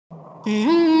Assalamu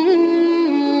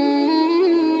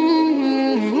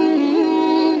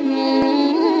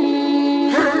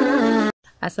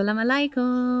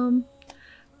alaikum.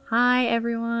 Hi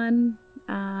everyone.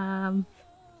 For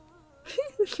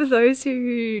those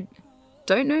who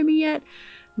don't know me yet,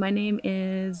 my name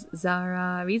is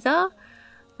Zahra Riza.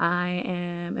 I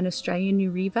am an Australian new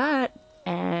revert,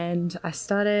 and I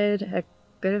started a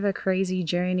bit of a crazy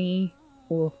journey,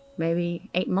 or maybe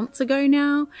 8 months ago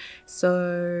now.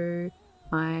 So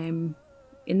I'm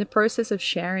in the process of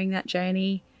sharing that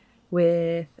journey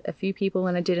with a few people,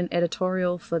 and I did an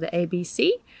editorial for the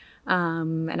ABC,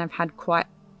 and I've had quite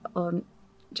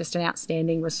just an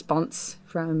outstanding response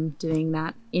from doing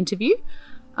that interview.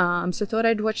 So I thought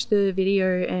I'd watch the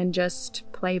video and just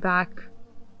play back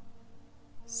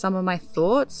some of my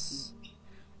thoughts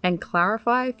and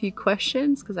clarify a few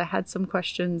questions, because I had some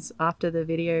questions after the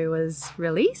video was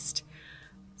released.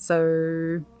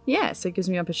 So yeah, so it gives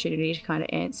me an opportunity to kind of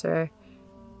answer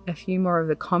a few more of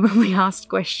the commonly asked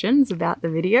questions about the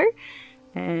video,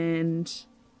 and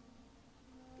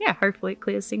yeah, hopefully it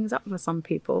clears things up for some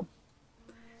people.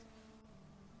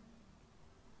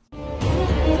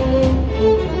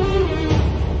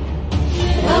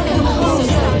 Welcome home,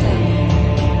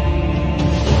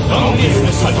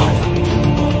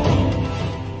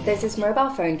 There's this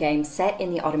mobile phone game set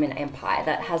in the Ottoman Empire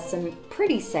that has some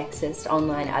pretty sexist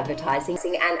online advertising,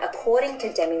 and according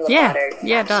to Demi Lovato,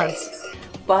 yeah, it does.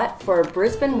 But for a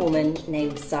Brisbane woman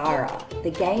named Zahra, the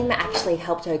game actually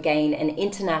helped her gain an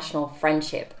international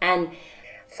friendship and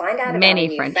find out about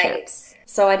many friendships. friendships.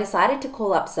 So I decided to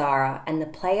call up Zahra and the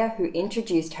player who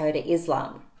introduced her to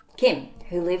Islam, Kim,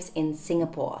 who lives in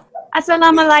Singapore.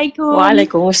 Assalamu alaikum. Wa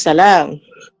alaikum assalam.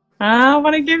 I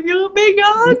want to give you a big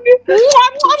hug.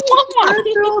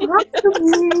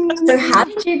 So how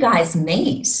did you guys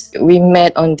meet? We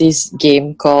met on this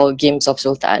game called Games of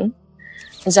Sultan.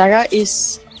 Zahra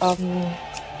is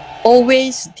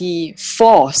always the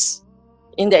force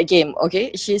in that game,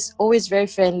 okay? She's always very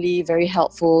friendly, very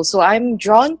helpful. So I'm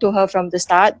drawn to her from the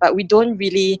start, but we don't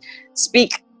really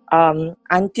speak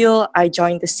until I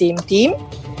joined the same team.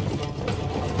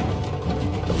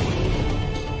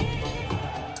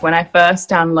 When I first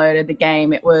downloaded the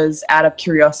game, it was out of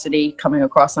curiosity, coming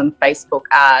across on Facebook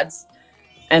ads,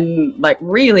 and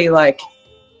really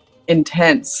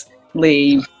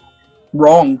intensely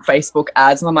wrong Facebook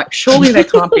ads. And I'm like, surely there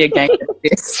can't be a game like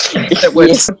this that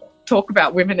would talk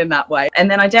about women in that way.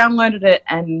 And then I downloaded it,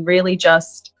 and really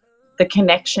just the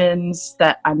connections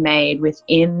that I made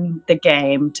within the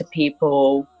game to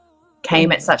people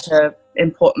came at such an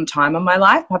important time in my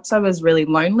life. Perhaps I was really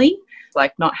lonely,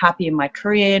 not happy in my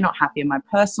career, not happy in my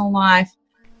personal life.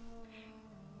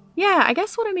 Yeah, I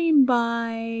guess what I mean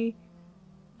by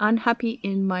unhappy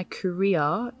in my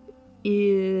career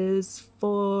is,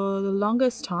 for the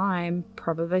longest time,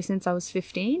 probably since I was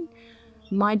 15,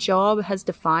 my job has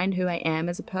defined who I am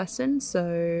as a person.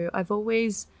 So I've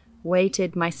always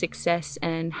weighted my success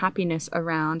and happiness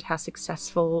around how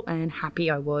successful and happy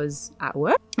I was at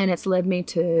work. And it's led me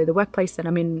to the workplace that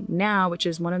I'm in now, which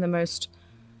is one of the most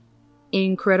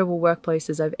incredible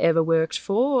workplaces I've ever worked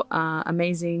for.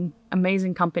 Amazing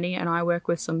company, and I work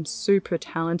with some super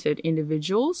talented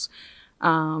individuals.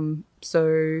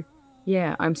 So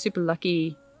yeah, I'm super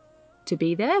lucky to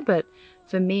be there. But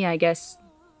for me, I guess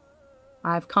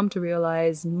I've come to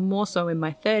realize more so in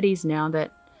my 30s now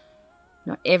that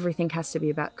not everything has to be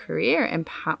about career, and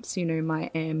perhaps, my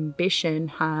ambition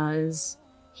has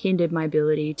hindered my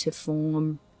ability to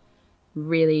form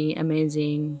really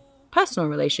amazing personal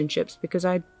relationships, because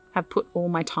I have put all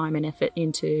my time and effort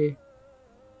into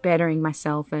bettering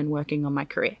myself and working on my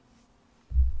career.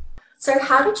 So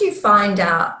how did you find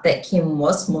out that Kim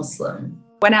was Muslim?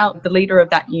 When the leader of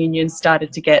that union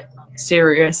started to get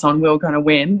serious on we were going to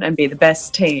win and be the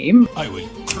best team, I will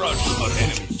crush our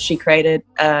enemies. She created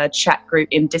a chat group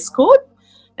in Discord.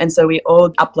 And so we all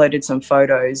uploaded some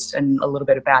photos and a little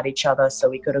bit about each other so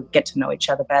we could get to know each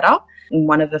other better. In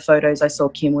one of the photos I saw,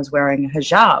 Kim was wearing a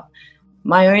hijab.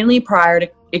 My only prior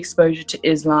exposure to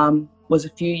Islam was a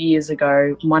few years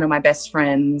ago. One of my best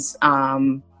friends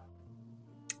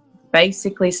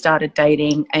basically started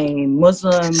dating a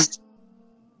Muslim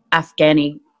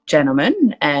Afghani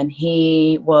gentleman, and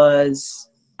he was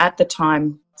at the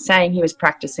time saying he was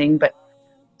practicing, but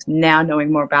now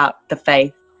knowing more about the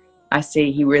faith, I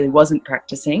see he really wasn't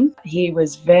practicing. He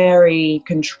was very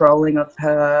controlling of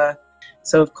her.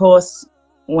 So of course,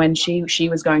 when she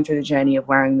was going through the journey of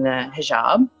wearing the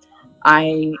hijab,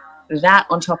 that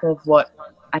on top of what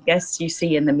I guess you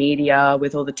see in the media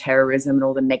with all the terrorism and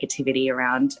all the negativity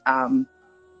around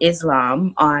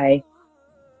Islam, I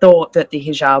thought that the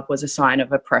hijab was a sign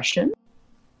of oppression.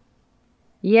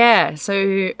 Yeah,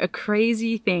 so a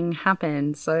crazy thing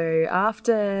happened. So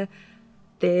after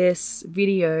this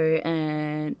video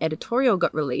and editorial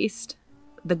got released,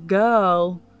 the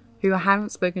girl who I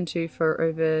haven't spoken to for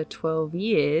over 12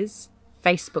 years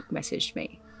Facebook messaged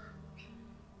me.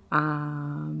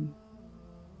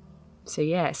 So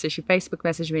she Facebook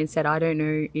messaged me and said, I don't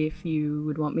know if you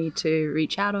would want me to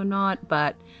reach out or not,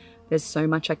 but there's so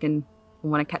much I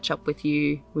want to catch up with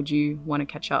you. Would you want to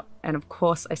catch up? And of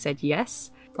course I said yes.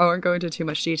 I won't go into too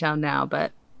much detail now,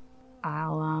 but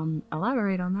I'll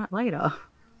elaborate on that later.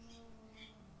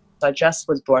 I just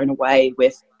was blown away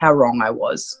with how wrong I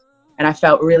was. And I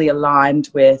felt really aligned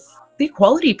with the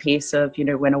equality piece of, you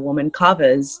know, when a woman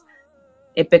covers,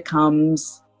 it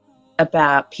becomes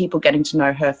about people getting to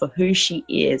know her for who she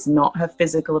is, not her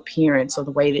physical appearance or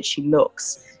the way that she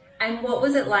looks. And what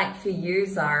was it like for you,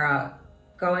 Zahra,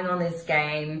 going on this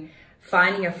game,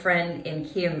 finding a friend in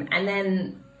Kim, and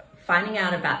then finding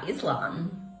out about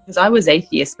Islam? Because I was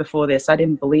atheist before this. I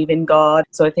didn't believe in God.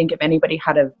 So I think if anybody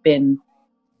had have been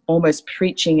almost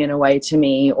preaching in a way to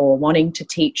me or wanting to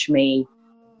teach me,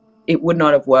 it would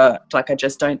not have worked. Like, I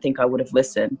just don't think I would have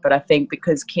listened. But I think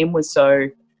because Kim was so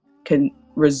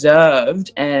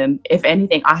reserved, and if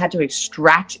anything, I had to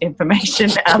extract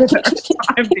information out of her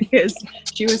time because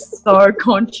she was so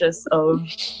conscious of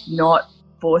not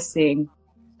forcing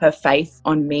her faith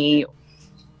on me.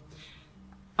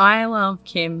 I love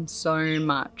Kim so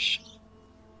much.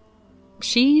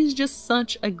 She's just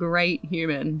such a great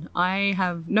human. I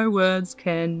have no words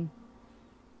can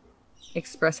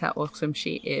express how awesome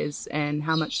she is and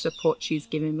how much support she's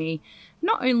given me,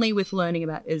 not only with learning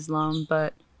about Islam,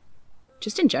 but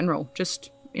just in general, just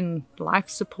in life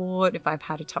support. If I've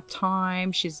had a tough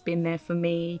time, she's been there for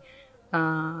me,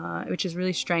 which is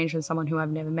really strange from someone who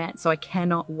I've never met. So I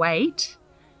cannot wait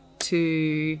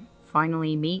to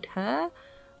finally meet her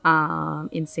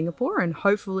in Singapore, and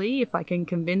hopefully if I can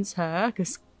convince her,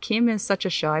 because Kim is such a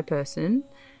shy person,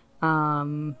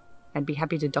 I'd be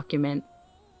happy to document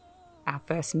our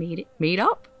first meet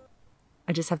up.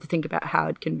 I just have to think about how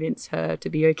I'd convince her to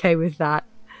be okay with that.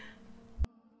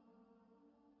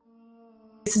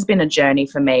 This has been a journey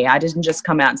for me. I didn't just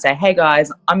come out and say, hey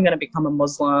guys, I'm going to become a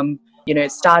Muslim. You know,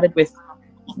 it started with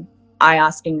I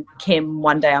asking Kim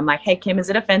one day, I'm like, hey Kim, is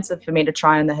it offensive for me to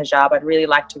try on the hijab? I'd really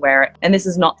like to wear it. And this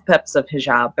is not the purpose of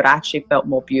hijab, but I actually felt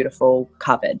more beautiful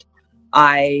covered.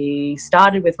 I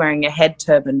started with wearing a head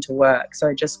turban to work. So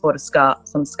I just bought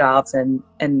some scarves and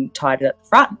tied it at the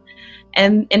front.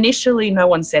 And initially no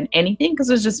one said anything because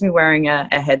it was just me wearing a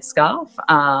headscarf.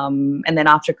 And then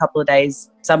after a couple of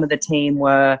days, some of the team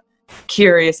were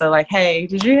curious. They're like, hey,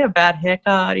 did you have a bad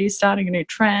haircut? Are you starting a new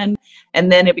trend?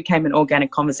 And then it became an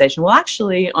organic conversation. Well,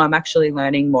 actually, I'm actually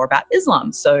learning more about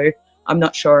Islam. So I'm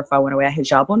not sure if I want to wear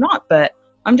hijab or not, but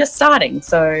I'm just starting.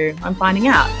 So I'm finding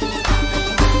out.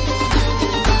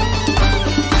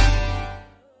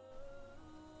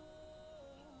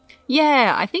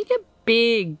 Yeah, I think a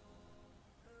big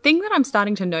thing that I'm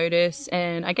starting to notice,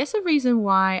 and I guess a reason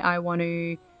why I want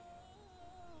to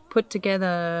put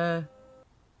together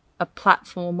a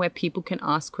platform where people can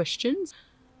ask questions.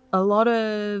 A lot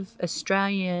of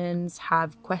Australians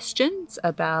have questions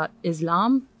about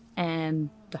Islam and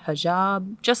the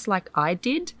hijab, just like I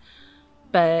did.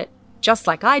 But just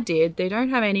like I did, they don't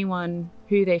have anyone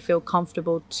who they feel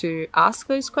comfortable to ask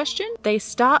those questions. They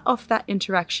start off that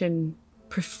interaction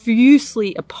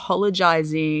profusely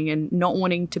apologizing and not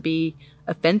wanting to be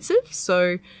offensive.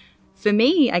 So for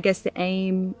me, I guess the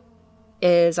aim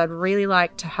is I'd really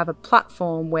like to have a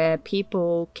platform where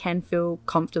people can feel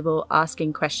comfortable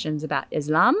asking questions about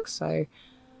Islam. So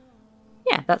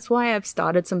yeah, that's why I've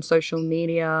started some social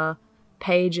media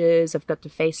pages. I've got the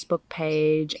Facebook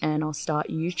page, and I'll start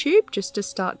YouTube just to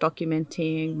start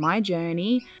documenting my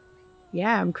journey.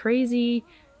 Yeah, I'm crazy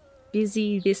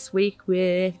busy this week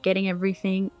with getting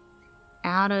everything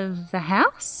out of the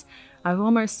house. I've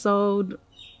almost sold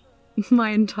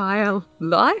my entire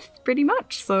life pretty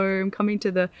much, so I'm coming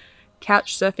to the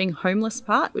couch surfing homeless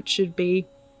part, which should be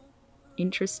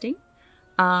interesting.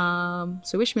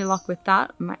 So wish me luck with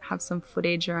that. I might have some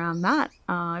footage around that.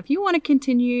 If you want to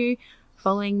continue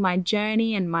following my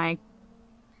journey and my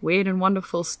weird and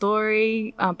wonderful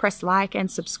story, press like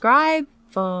and subscribe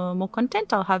for more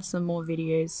content. I'll have some more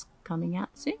videos coming out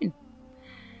soon.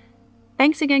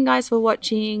 Thanks again guys for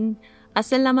watching.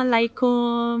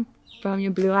 Assalamualaikum from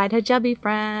your blue-eyed hijabi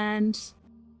friend.